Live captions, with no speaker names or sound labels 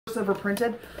Cursive or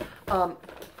printed.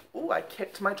 Ooh, I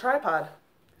kicked my tripod.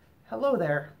 Hello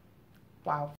there.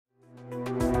 Wow.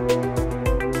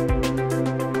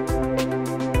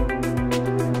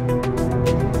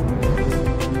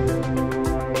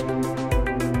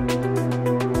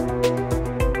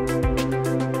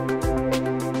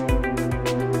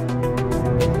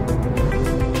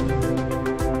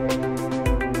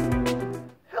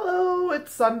 Hello,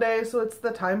 it's Sunday, so it's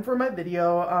the time for my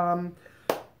video.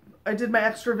 I did my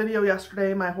extra video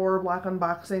yesterday, my horror block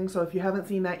unboxing, so if you haven't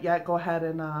seen that yet, go ahead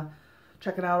and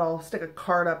check it out. I'll stick a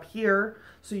card up here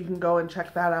so you can go and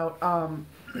check that out.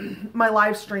 My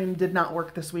live stream did not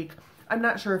work this week. I'm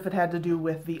not sure if it had to do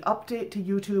with the update to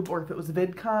YouTube or if it was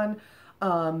VidCon,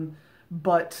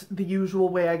 but the usual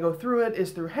way I go through it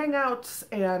is through Hangouts,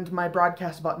 and my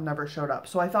broadcast button never showed up.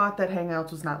 So I thought that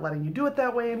Hangouts was not letting you do it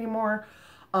that way anymore,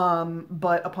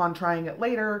 but upon trying it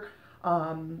later,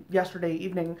 yesterday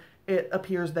evening, it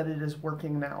appears that it is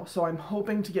working now. So I'm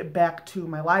hoping to get back to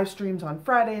my live streams on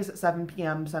Fridays at 7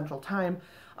 p.m. Central Time.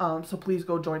 So please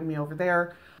go join me over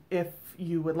there. If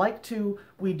you would like to,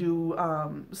 we do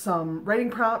some writing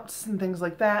prompts and things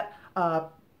like that,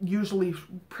 usually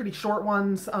pretty short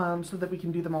ones, so that we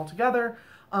can do them all together.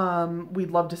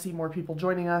 We'd love to see more people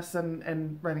joining us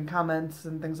and writing comments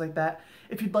and things like that.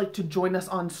 If you'd like to join us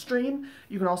on stream,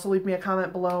 you can also leave me a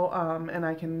comment below, and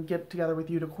I can get together with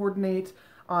you to coordinate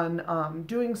on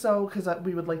doing so, because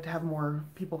we would like to have more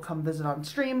people come visit on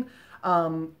stream.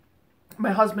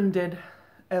 My husband did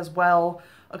as well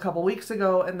a couple weeks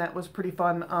ago, and that was pretty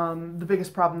fun. The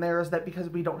biggest problem there is that because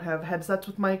we don't have headsets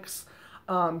with mics,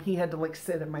 he had to like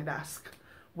sit at my desk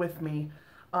with me,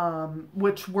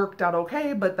 which worked out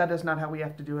okay, but that is not how we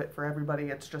have to do it for everybody.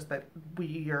 It's just that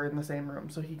we are in the same room,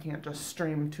 so he can't just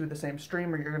stream to the same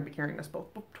stream, or you're going to be carrying us both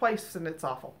twice, and it's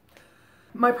awful.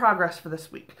 My progress for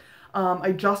this week.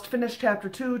 I just finished chapter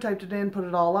 2, typed it in, put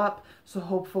it all up, so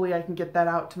hopefully I can get that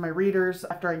out to my readers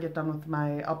after I get done with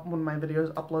one of my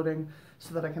videos uploading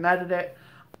so that I can edit it.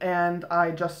 And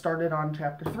I just started on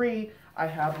chapter 3. I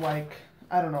have like,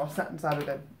 I don't know, a sentence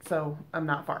edited, so I'm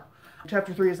not far.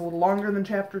 Chapter 3 is a little longer than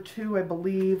chapter 2, I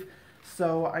believe,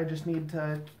 so I just need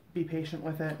to be patient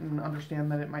with it and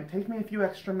understand that it might take me a few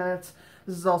extra minutes.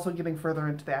 This is also getting further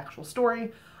into the actual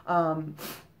story.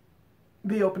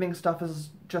 The opening stuff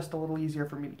is just a little easier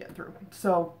for me to get through.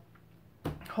 So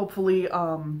hopefully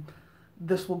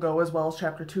this will go as well as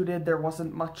chapter 2 did. There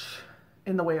wasn't much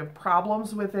in the way of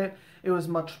problems with it. It was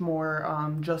much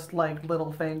more just like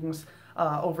little things,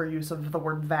 overuse of the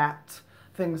word that,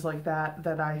 things like that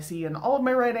that I see in all of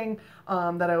my writing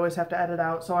that I always have to edit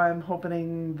out. So I'm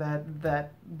hoping that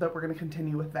we're going to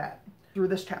continue with that through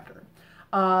this chapter.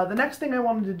 The next thing I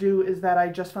wanted to do is that I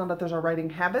just found out there's a writing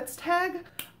habits tag.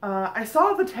 I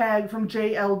saw the tag from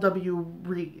JLW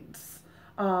Reads.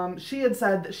 She had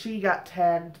said that she got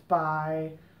tagged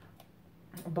by,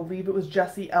 I believe it was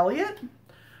Jessie Elliott,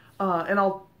 and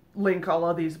I'll link all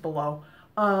of these below.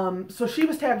 So she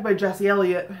was tagged by Jessie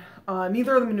Elliott.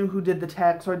 Neither of them knew who did the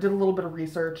tag, so I did a little bit of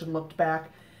research and looked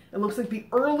back. It looks like the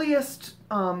earliest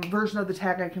version of the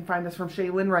tag I can find is from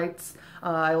Shaylin Writes.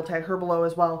 I will tag her below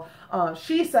as well.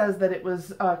 She says that it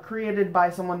was created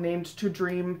by someone named To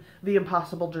Dream the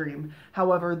Impossible Dream.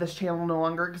 However, this channel no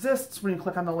longer exists. When you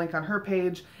click on the link on her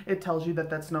page, it tells you that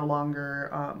that's no longer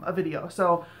a video.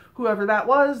 So whoever that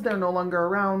was, they're no longer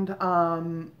around. But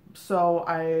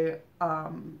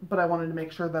I wanted to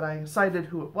make sure that I cited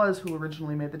who it was who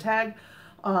originally made the tag.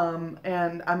 And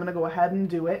I'm going to go ahead and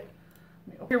do it.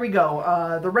 Here we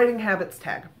go, the writing habits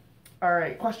tag. All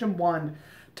right, question 1,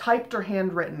 typed or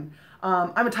handwritten?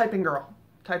 I'm a typing girl.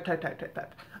 Type.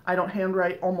 I don't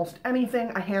handwrite almost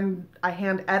anything. I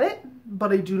hand edit,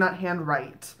 but I do not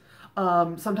handwrite.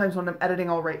 Sometimes when I'm editing,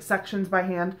 I'll write sections by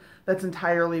hand. That's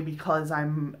entirely because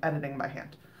I'm editing by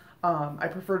hand. I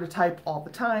prefer to type all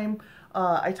the time.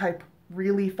 I type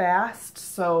really fast,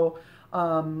 so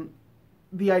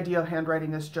the idea of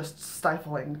handwriting is just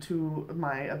stifling to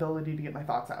my ability to get my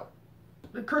thoughts out.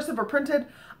 Cursive or printed?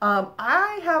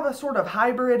 I have a sort of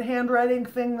hybrid handwriting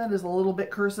thing that is a little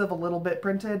bit cursive, a little bit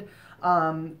printed.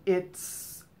 I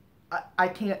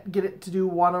can't get it to do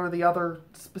one or the other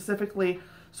specifically,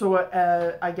 so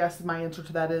I guess my answer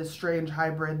to that is strange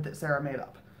hybrid that Sarah made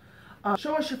up.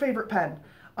 Show us your favorite pen.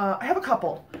 I have a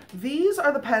couple. These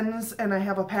are the pens, and I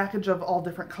have a package of all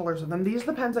different colors of them. These are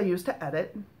the pens I use to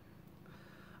edit.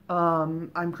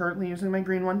 I'm currently using my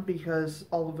green one because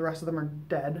all of the rest of them are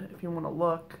dead. If you want to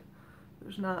look,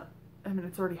 there's not, I mean,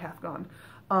 it's already half gone.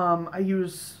 I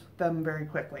use them very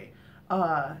quickly.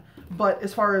 But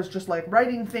as far as just like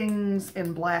writing things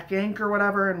in black ink or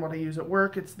whatever and what I use at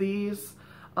work, it's these.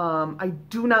 I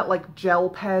do not like gel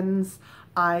pens.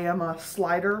 I am a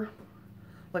slider.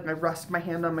 Like, I rest my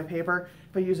hand on my paper.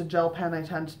 If I use a gel pen, I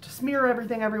tend to smear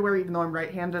everything everywhere, even though I'm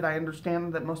right-handed. I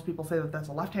understand that most people say that that's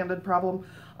a left-handed problem.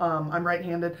 I'm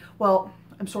right-handed. Well,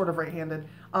 I'm sort of right-handed.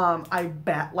 I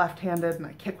bat left-handed and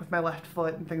I kick with my left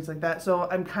foot and things like that. So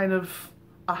I'm kind of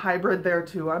a hybrid there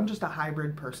too. I'm just a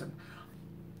hybrid person.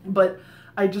 But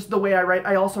the way I write,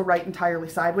 I also write entirely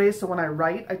sideways. So when I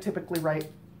write, I typically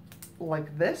write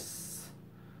like this,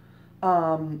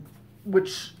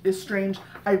 which is strange.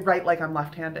 I write like I'm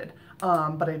left-handed,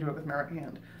 but I do it with my right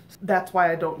hand. That's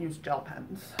why I don't use gel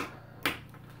pens.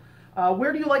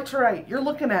 Where do you like to write? You're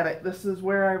looking at it. This is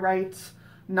where I write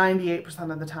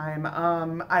 98% of the time.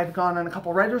 I've gone on a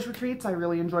couple writers' retreats. I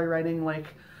really enjoy writing like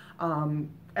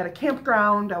at a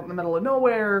campground out in the middle of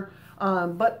nowhere,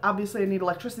 but obviously I need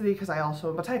electricity because I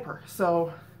also am a typer.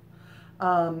 So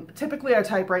typically I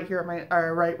type right here at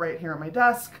write right here at my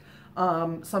desk.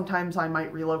 Sometimes I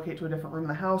might relocate to a different room in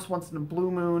the house. Once in a blue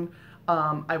moon,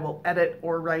 I will edit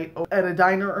or write at a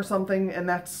diner or something, and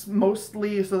that's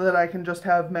mostly so that I can just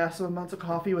have massive amounts of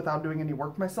coffee without doing any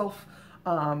work myself.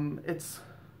 It's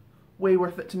way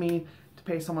worth it to me to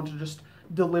pay someone to just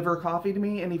deliver coffee to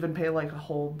me, and even pay like a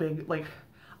whole big, like,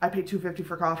 I pay $2.50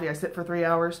 for coffee. I sit for 3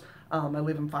 hours. I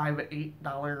leave them $5 to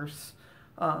 $8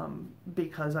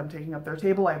 because I'm taking up their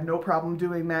table. I have no problem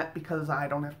doing that because I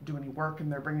don't have to do any work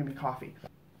and they're bringing me coffee.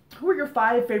 Who are your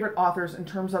 5 favorite authors in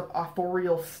terms of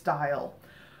authorial style?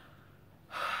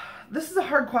 This is a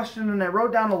hard question, and I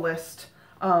wrote down a list,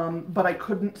 but I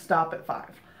couldn't stop at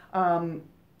 5.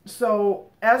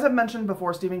 So, as I've mentioned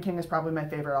before, Stephen King is probably my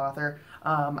favorite author.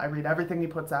 I read everything he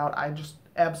puts out. I just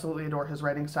absolutely adore his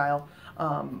writing style.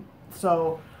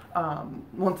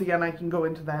 Once again, I can go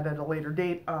into that at a later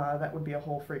date. That would be a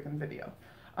whole freaking video.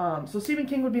 So Stephen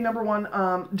King would be number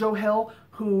 1. Joe Hill,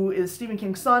 who is Stephen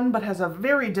King's son, but has a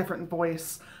very different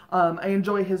voice. I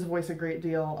enjoy his voice a great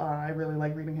deal. I really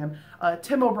like reading him.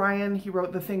 Tim O'Brien, he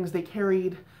wrote The Things They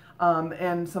Carried,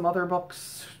 and some other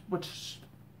books, which,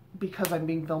 because I'm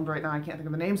being filmed right now, I can't think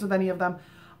of the names of any of them.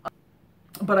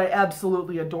 But I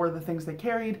absolutely adore The Things They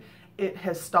Carried. It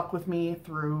has stuck with me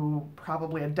through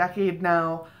probably a decade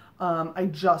now. I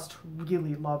just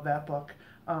really love that book.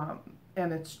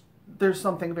 And there's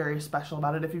something very special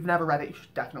about it. If you've never read it, you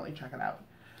should definitely check it out.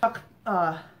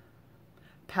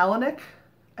 Palahniuk,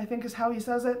 I think is how he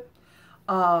says it.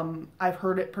 I've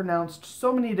heard it pronounced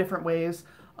so many different ways.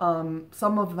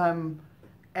 Some of them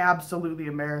absolutely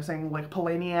embarrassing, like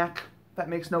Palahniuk. That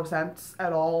makes no sense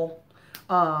at all.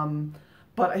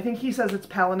 But I think he says it's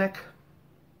Palahniuk.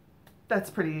 That's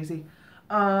pretty easy.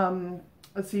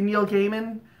 Let's see, Neil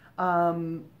Gaiman.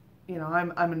 You know,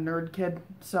 I'm a nerd kid,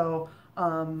 so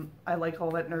I like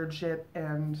all that nerd shit,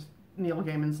 and Neil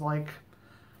Gaiman's like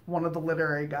one of the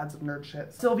literary gods of nerd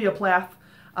shit. Sylvia Plath.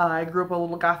 I grew up a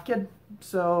little goth kid,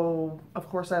 so of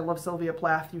course I love Sylvia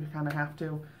Plath. You kind of have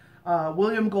to.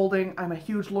 William Golding. I'm a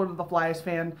huge Lord of the Flies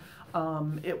fan.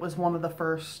 It was one of the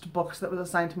first books that was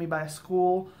assigned to me by a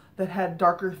school that had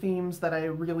darker themes that I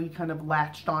really kind of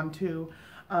latched onto.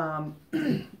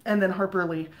 And then Harper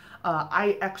Lee.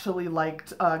 I actually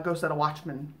liked Go Set a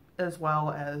Watchman as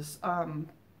well as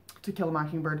To Kill a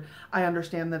Mockingbird. I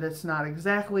understand that it's not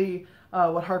exactly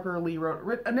what Harper Lee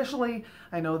wrote initially.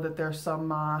 I know that there's some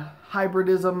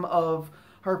hybridism of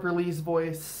Harper Lee's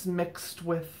voice mixed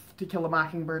with To Kill a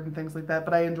Mockingbird and things like that,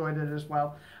 but I enjoyed it as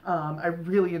well. I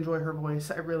really enjoy her voice.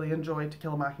 I really enjoy To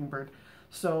Kill a Mockingbird.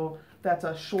 So that's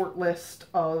a short list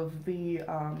of the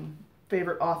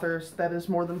favorite authors. That is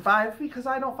more than 5 because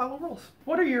I don't follow rules.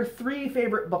 What are your 3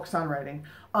 favorite books on writing?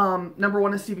 Number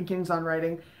 1 is Stephen King's on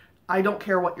writing. I don't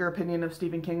care what your opinion of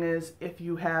Stephen King is. If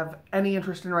you have any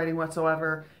interest in writing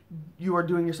whatsoever, you are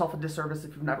doing yourself a disservice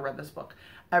if you've never read this book.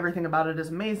 Everything about it is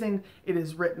amazing. It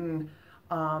is written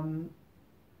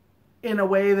in a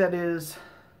way that is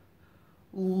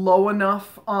low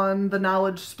enough on the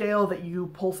knowledge scale that you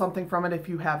pull something from it if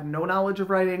you have no knowledge of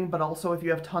writing, but also if you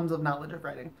have tons of knowledge of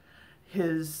writing.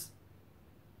 His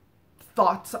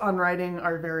thoughts on writing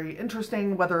are very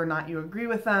interesting, whether or not you agree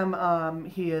with them.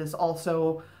 He is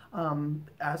also,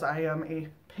 as I am a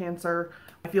pantser,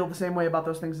 I feel the same way about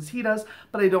those things as he does,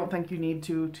 but I don't think you need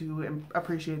to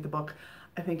appreciate the book.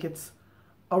 I think it's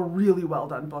a really well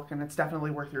done book, and it's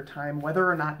definitely worth your time, whether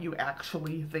or not you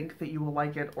actually think that you will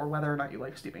like it, or whether or not you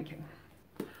like Stephen King.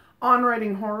 On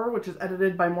Writing Horror, which is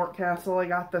edited by Mort Castle. I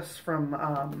got this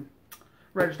from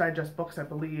Writer's Digest Books, I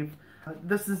believe.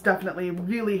 This is definitely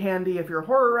really handy if you're a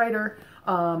horror writer.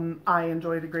 I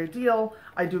enjoyed it a great deal.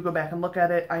 I do go back and look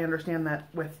at it. I understand that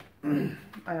with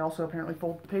I also apparently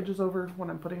fold the pages over when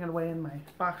I'm putting it away in my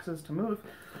boxes to move.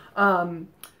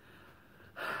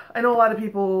 I know a lot of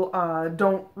people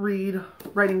don't read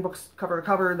writing books cover to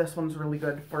cover. This one's really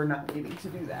good for not needing to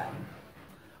do that.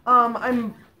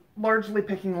 I'm largely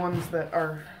picking ones that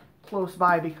are close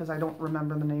by because I don't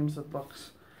remember the names of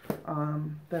books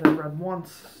that I read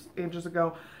once ages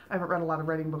ago. I haven't read a lot of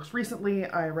writing books recently.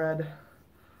 I read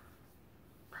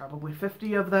probably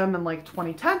 50 of them in like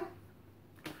 2010.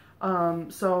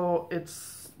 So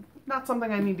it's not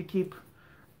something I need to keep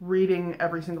reading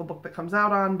every single book that comes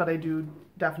out on, but I do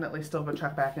definitely still go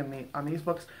check back on these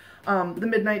books. The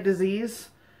Midnight Disease,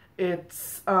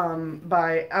 it's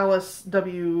by Alice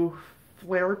W.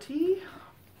 Flaherty?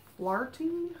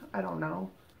 I don't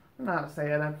know. I don't know how to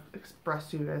say it. I've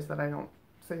expressed to you guys that I don't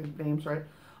say names right.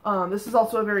 This is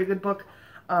also a very good book.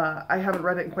 I haven't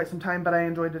read it in quite some time, but I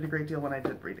enjoyed it a great deal when I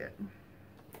did read it.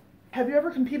 Have you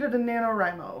ever competed in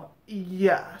NaNoWriMo?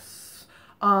 Yes.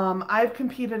 I've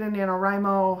competed in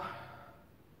NaNoWriMo.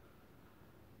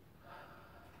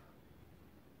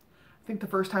 I think the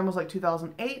first time was like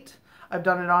 2008. I've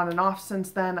done it on and off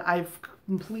since then. I've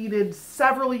completed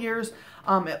several years.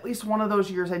 At least one of those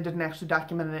years I didn't actually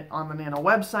document it on the Nano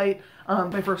website.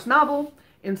 My first novel,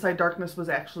 Inside Darkness, was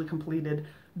actually completed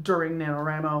during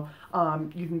NaNoWriMo.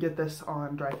 You can get this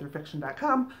on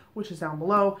drivethroughfiction.com, which is down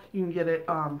below. You can get it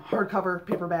hardcover,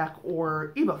 paperback,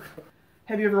 or ebook.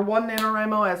 Have you ever won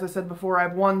NaNoWriMo? As I said before,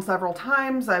 I've won several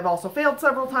times. I've also failed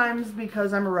several times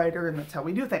because I'm a writer and that's how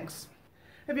we do things.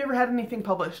 Have you ever had anything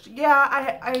published? Yeah,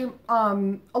 I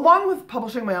along with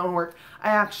publishing my own work, I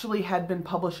actually had been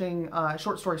publishing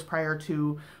short stories prior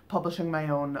to publishing my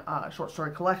own short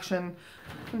story collection.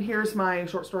 And here's my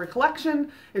short story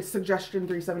collection. It's Suggestion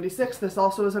 376. This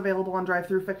also is available on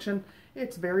DriveThruFiction.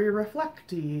 It's very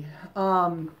reflecty.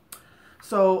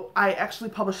 So I actually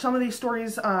published some of these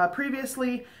stories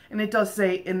previously, and it does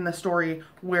say in the story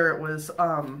where it was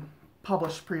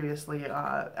published previously.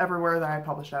 Everywhere that I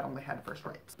published that only had first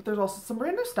rights. But there's also some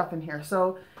random stuff in here.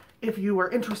 So if you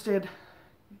are interested,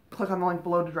 click on the link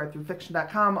below to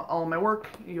drivethroughfiction.com. All of my work,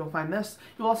 you'll find this.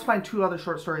 You'll also find 2 other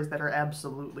short stories that are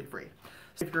absolutely free.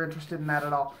 So if you're interested in that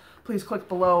at all, please click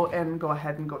below and go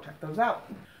ahead and go check those out.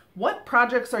 What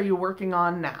projects are you working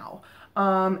on now?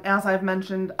 As I've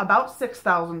mentioned about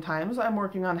 6,000 times, I'm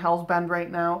working on Hell's Bend right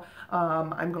now.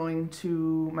 I'm going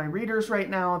to my readers right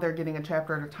now. They're getting a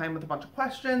chapter at a time with a bunch of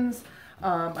questions.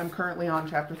 I'm currently on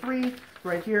chapter 3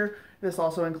 right here. This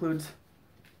also includes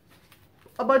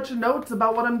a bunch of notes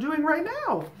about what I'm doing right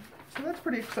now. So that's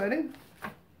pretty exciting.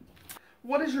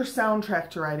 What is your soundtrack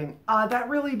to writing? That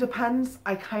really depends.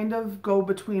 I kind of go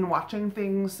between watching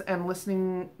things and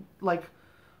listening, like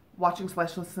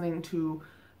watching/listening to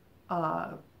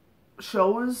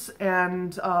shows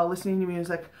and listening to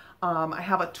music. I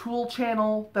have a Tool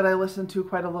channel that I listen to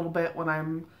quite a little bit when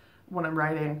I'm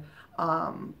writing,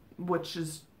 which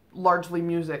is largely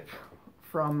music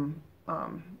from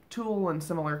Tool and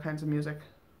similar kinds of music.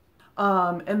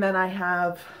 And then I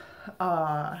have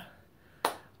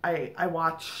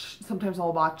sometimes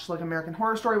I'll watch like American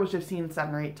Horror Story, which I've seen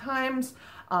 7 or 8 times.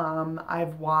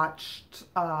 I've watched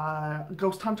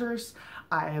Ghost Hunters.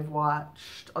 I've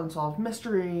watched Unsolved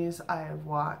Mysteries. I've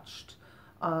watched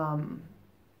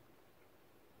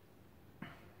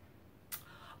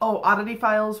Oddity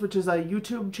Files, which is a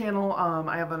YouTube channel.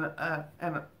 I have I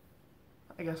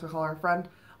guess I call her a friend.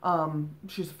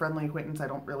 She's a friendly acquaintance. I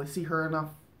don't really see her enough.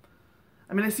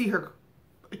 I mean, I see her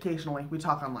occasionally. We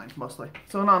talk online mostly.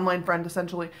 So an online friend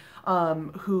essentially,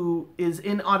 who is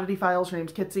in Oddity Files. Her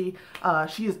name's Kitsy.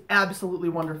 She is absolutely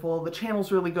wonderful. The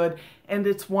channel's really good, and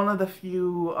it's one of the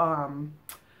few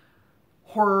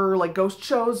horror like ghost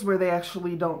shows where they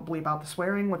actually don't bleep out the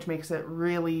swearing, which makes it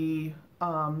really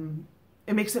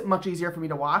it makes it much easier for me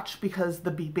to watch because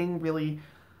the beeping really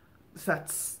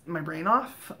sets my brain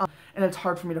off, and it's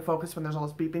hard for me to focus when there's all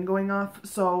this beeping going off.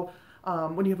 So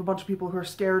when you have a bunch of people who are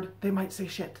scared, they might say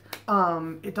shit.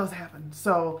 It does happen.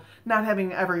 So not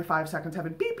having every 5 seconds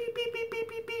having beep, beep, beep, beep, beep,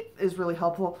 beep, beep is really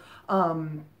helpful.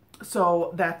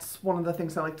 So that's one of the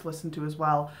things I like to listen to as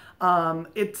well.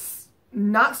 It's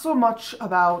not so much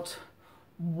about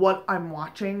what I'm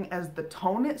watching as the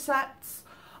tone it sets.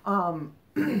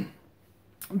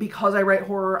 Because I write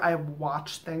horror, I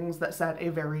watch things that set a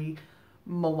very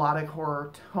melodic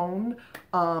horror tone.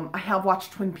 I have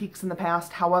watched Twin Peaks in the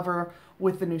past. However,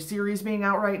 with the new series being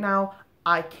out right now,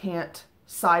 I can't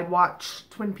side watch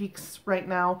Twin Peaks right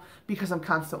now because I'm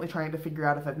constantly trying to figure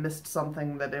out if I've missed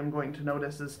something that I'm going to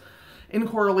notice is in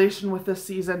correlation with this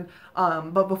season.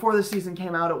 But before the season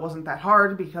came out, it wasn't that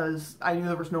hard because I knew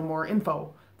there was no more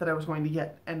info that I was going to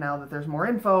get. And now that there's more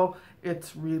info,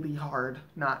 it's really hard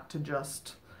not to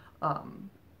just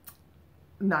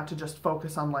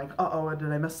focus on like, uh-oh,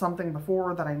 did I miss something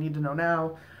before that I need to know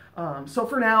now? So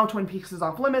for now, Twin Peaks is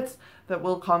off limits. That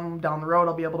will come down the road.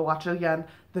 I'll be able to watch it again.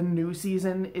 The new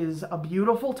season is a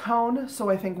beautiful tone, so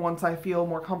I think once I feel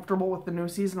more comfortable with the new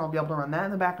season, I'll be able to run that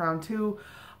in the background too.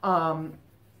 But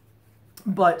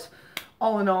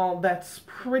all in all, that's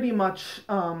pretty much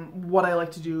what I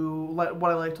like to do, what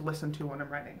I like to listen to when I'm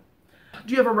writing.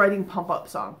 Do you have a writing pump-up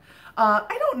song?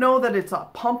 I don't know that it's a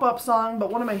pump-up song,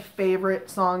 but one of my favorite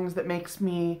songs that makes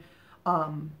me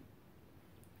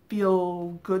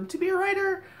feel good to be a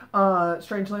writer,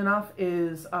 strangely enough,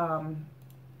 is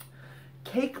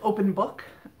Cake Open Book.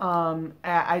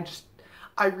 I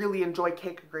really enjoy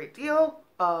Cake a great deal,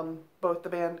 both the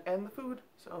band and the food,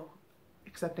 so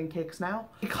accepting cakes now.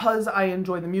 Because I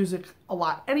enjoy the music a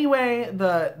lot anyway,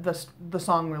 the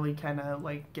song really kind of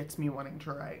like gets me wanting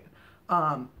to write.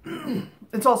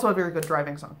 It's also a very good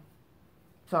driving song,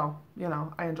 so you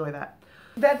know, I enjoy that.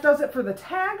 That does it for the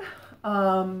tag.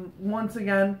 Once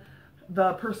again,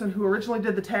 the person who originally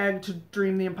did the tag to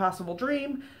Dream the Impossible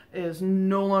Dream is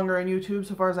no longer on YouTube,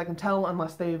 so far as I can tell,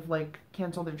 unless they've like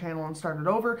canceled their channel and started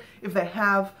over. If they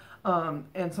have,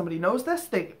 and somebody knows this,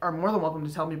 they are more than welcome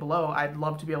to tell me below. I'd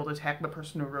love to be able to tag the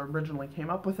person who originally came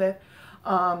up with it.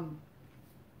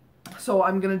 So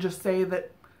I'm gonna just say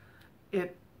that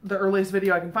the earliest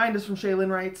video I can find is from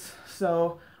Shaylin Writes,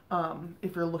 so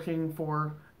if you're looking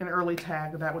for an early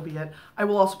tag, that would be it. I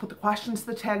will also put the questions to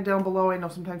the tag down below. I know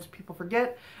sometimes people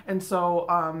forget, and so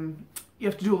you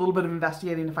have to do a little bit of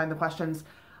investigating to find the questions.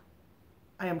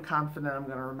 I am confident I'm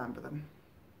going to remember them.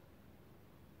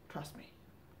 Trust me.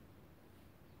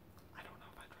 I don't know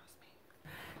if I trust me.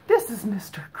 This is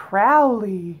Mr.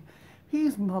 Crowley.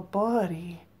 He's my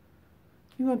buddy.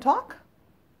 You gonna talk?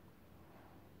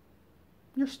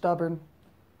 You're stubborn.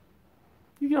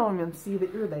 You don't even see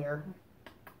that you're there.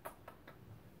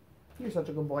 You're such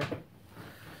a good boy.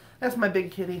 That's my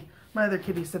big kitty. My other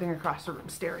kitty's sitting across the room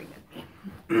staring at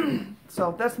me.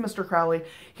 So that's Mr. Crowley.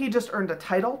 He just earned a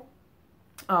title.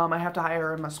 I have to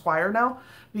hire him a squire now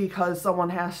because someone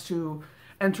has to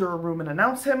enter a room and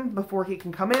announce him before he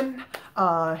can come in.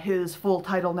 His full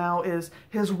title now is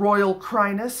His Royal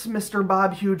Cryness, Mr.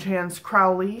 Bob Hugehands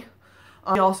Crowley.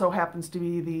 He also happens to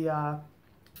be the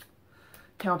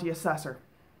county assessor.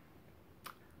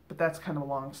 But that's kind of a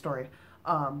long story.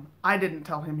 I didn't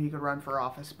tell him he could run for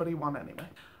office, but he won anyway.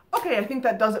 Okay, I think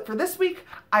that does it for this week.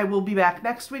 I will be back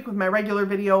next week with my regular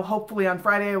video. Hopefully on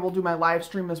Friday I will do my live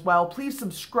stream as well. Please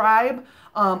subscribe,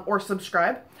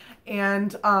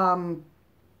 and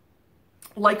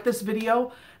like this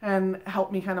video and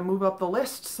help me kind of move up the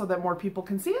list so that more people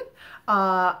can see it.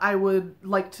 I would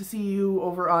like to see you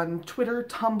over on Twitter,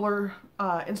 Tumblr,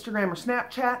 Instagram, or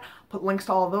Snapchat. Put links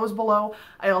to all of those below.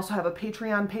 I also have a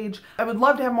Patreon page. I would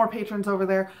love to have more patrons over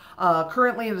there.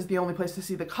 Currently, it is the only place to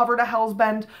see the cover to Hell's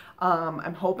Bend.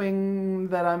 I'm hoping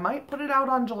that I might put it out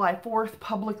on July 4th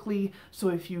publicly, so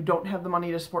if you don't have the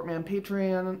money to support me on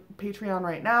Patreon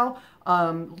right now,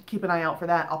 keep an eye out for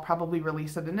that. I'll probably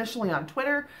release it initially on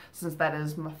Twitter, since that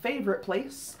is my favorite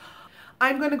place.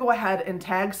 I'm going to go ahead and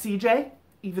tag CJ,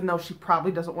 even though she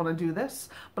probably doesn't want to do this,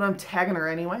 but I'm tagging her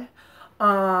anyway.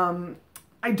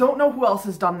 I don't know who else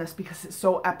has done this because it's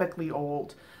so epically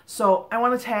old. So I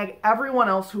want to tag everyone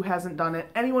else who hasn't done it,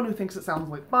 anyone who thinks it sounds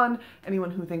like fun,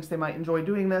 anyone who thinks they might enjoy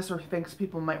doing this or thinks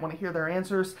people might want to hear their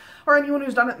answers, or anyone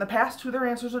who's done it in the past who their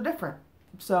answers are different.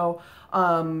 So,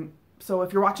 so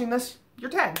if you're watching this, you're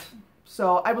tagged.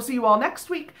 So I will see you all next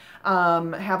week.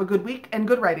 Have a good week and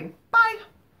good writing. Bye!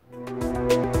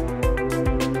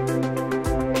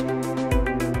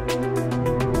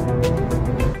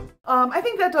 I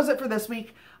think that does it for this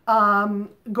week.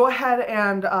 Go ahead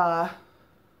and